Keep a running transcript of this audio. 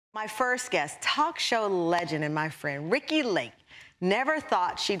My first guest, talk show legend and my friend, Ricki Lake, never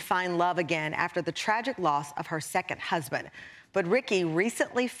thought she'd find love again after the tragic loss of her second husband. But Ricki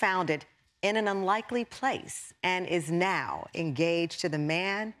recently found it in an unlikely place and is now engaged to the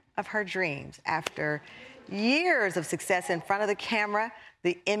man of her dreams. After years of success in front of the camera,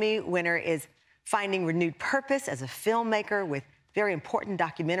 the Emmy winner is finding renewed purpose as a filmmaker with very important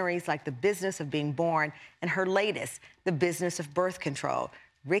documentaries like The Business of Being Born and her latest, The Business of Birth Control.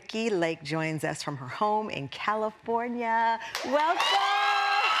 Ricki Lake joins us from her home in California. Welcome.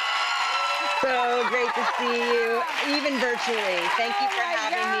 So great to see you, even virtually. Thank you for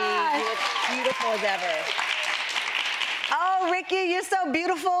having me. You look beautiful as ever. Oh, Ricki, you're so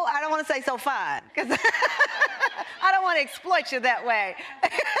beautiful. I don't want to say so fine, because I don't want to exploit you that way.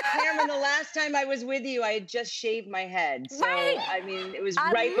 Tamron, the last time I was with you, I had just shaved my head. So, right. I mean, it was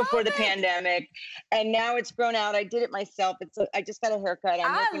right before the pandemic. And now it's grown out. I did it myself. I just got a haircut.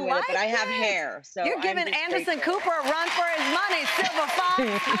 I'm working with it, but I have hair. So you're giving Anderson Cooper a run for his money, Silver Fox.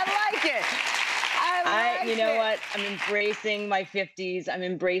 I like it. You know what? I'm embracing my 50s. I'm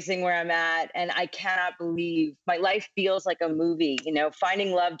embracing where I'm at. And I cannot believe my life feels like a movie, you know,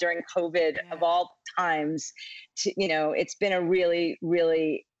 finding love during COVID of all times. It's been a really,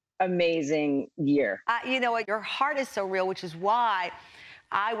 really amazing year. You know what? Your heart is so real, which is why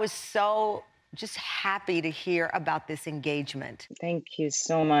I was so just happy to hear about this engagement. Thank you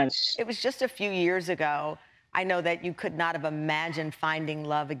so much. It was just a few years ago. I know that you could not have imagined finding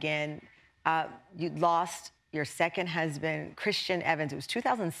love again. You lost your second husband, Christian Evans. It was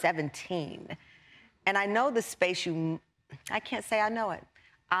 2017. And I know the space I can't say I know it.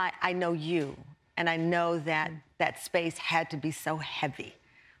 I know you. And I know that that space had to be so heavy.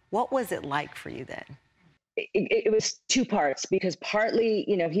 What was it like for you then? It was two parts, because partly,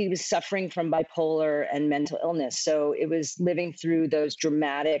 he was suffering from bipolar and mental illness. So it was living through those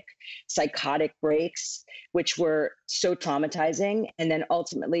dramatic psychotic breaks, which were so traumatizing. And then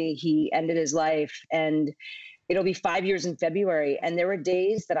ultimately he ended his life, and it'll be 5 years in February. And there were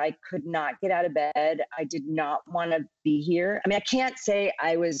days that I could not get out of bed. I did not want to be here. I mean, I can't say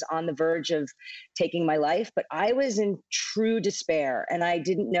I was on the verge of taking my life, but I was in true despair. And I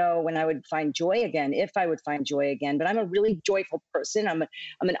didn't know when I would find joy again, if I would find joy again. But I'm a really joyful person. I'm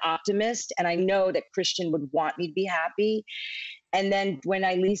an optimist. And I know that Christian would want me to be happy. And then when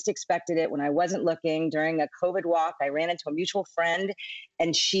I least expected it, when I wasn't looking, during a COVID walk, I ran into a mutual friend,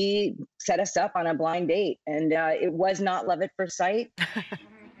 and she set us up on a blind date. And it was not love at first sight.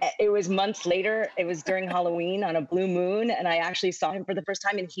 It was months later. It was during Halloween on a blue moon. And I actually saw him for the first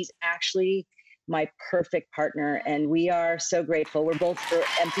time. And he's actually my perfect partner. And we are so grateful. We're both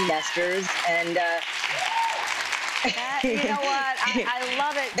empty nesters. And you know what? I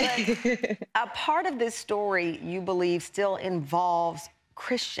love it. But a part of this story, you believe, still involves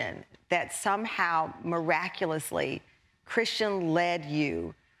Christian, that somehow, miraculously, Christian led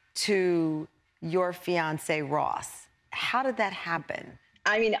you to your fiancé, Ross. How did that happen?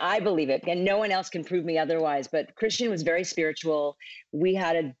 I mean, I believe it, and no one else can prove me otherwise. But Christian was very spiritual. We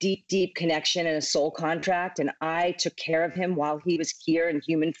had a deep, deep connection and a soul contract, and I took care of him while he was here in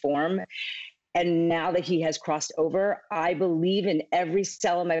human form. And now that he has crossed over, I believe in every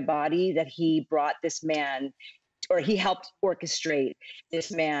cell in my body that he brought this man, or he helped orchestrate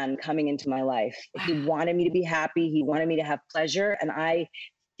this man coming into my life. He wanted me to be happy. He wanted me to have pleasure. And I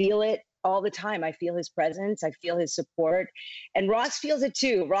feel it all the time. I feel his presence. I feel his support. And Ross feels it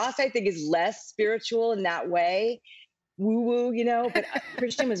too. Ross, I think, is less spiritual in that way. Woo-woo, but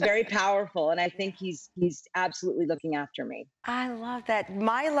Christian was very powerful, and I think he's absolutely looking after me. I love that.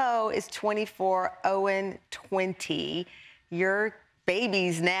 Milo is 24, Owen 20. Your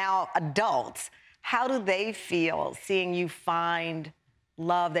babies now adults. How do they feel seeing you find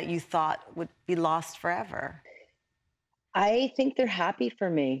love that you thought would be lost forever? I think they're happy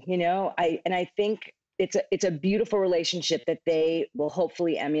for me, I think it's a beautiful relationship that they will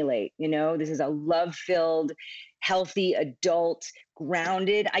hopefully emulate. This is a love-filled, healthy, adult,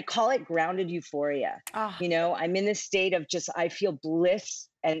 grounded. I call it grounded euphoria. Oh. I'm in this state of I feel bliss,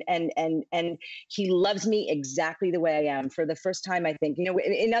 and he loves me exactly the way I am. For the first time, I think,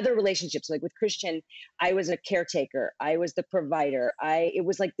 in other relationships, like with Christian, I was a caretaker. I was the provider. It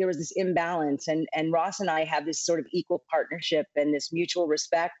was like there was this imbalance, and Ross and I have this sort of equal partnership and this mutual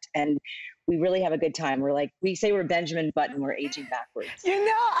respect, and we really have a good time. We say we're Benjamin Button, we're aging backwards.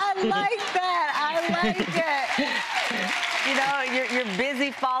 I like that. I like it. You're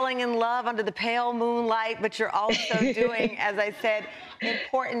busy falling in love under the pale moonlight, but you're also doing, as I said,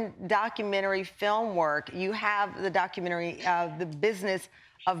 important documentary film work. You have the documentary, The Business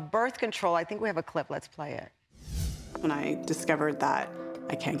of Birth Control. I think we have a clip. Let's play it. When I discovered that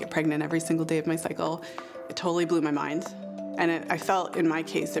I can't get pregnant every single day of my cycle. It totally blew my mind. And I felt, in my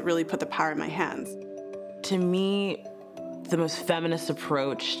case, it really put the power in my hands. To me, the most feminist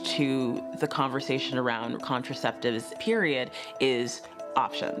approach to the conversation around contraceptives, period, is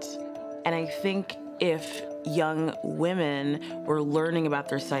options. And I think if young women were learning about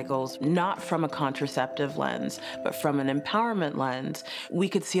their cycles, not from a contraceptive lens, but from an empowerment lens, we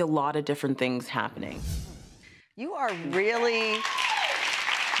could see a lot of different things happening. You are really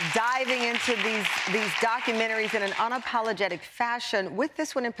diving into these documentaries in an unapologetic fashion. With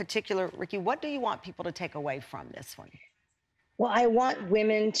this one in particular, Ricki, what do you want people to take away from this one? Well, I want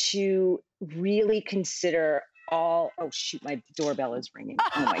women to really consider all, oh shoot, my doorbell is ringing.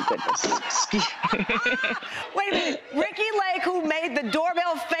 Oh my goodness. Excuse me. Wait a minute, Ricki Lake, who made the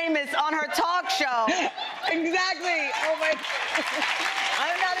doorbell famous on her talk show. Exactly. Oh my.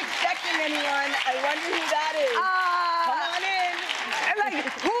 I'm not expecting anyone. I wonder who that is. Come on in. Like,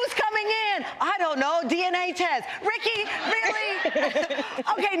 who's coming in? I don't know, DNA test. Ricki, really?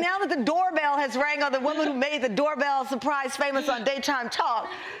 Okay, now that the doorbell has rang on the woman who made the doorbell surprise famous on Daytime Talk,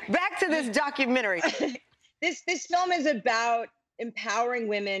 back to this documentary. This film is about empowering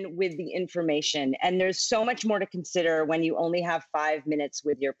women with the information. And there's so much more to consider when you only have 5 minutes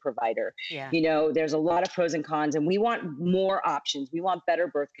with your provider. Yeah. You know, there's a lot of pros and cons, and we want more options. We want better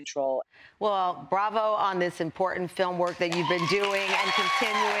birth control. Well, bravo on this important film work that you've been doing and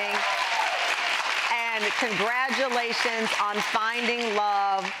continuing. And congratulations on finding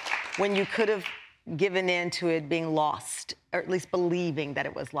love when you could have given in to it being lost, or at least believing that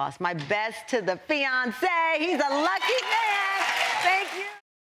it was lost. My best to the fiancé. He's a lucky man. Thank you.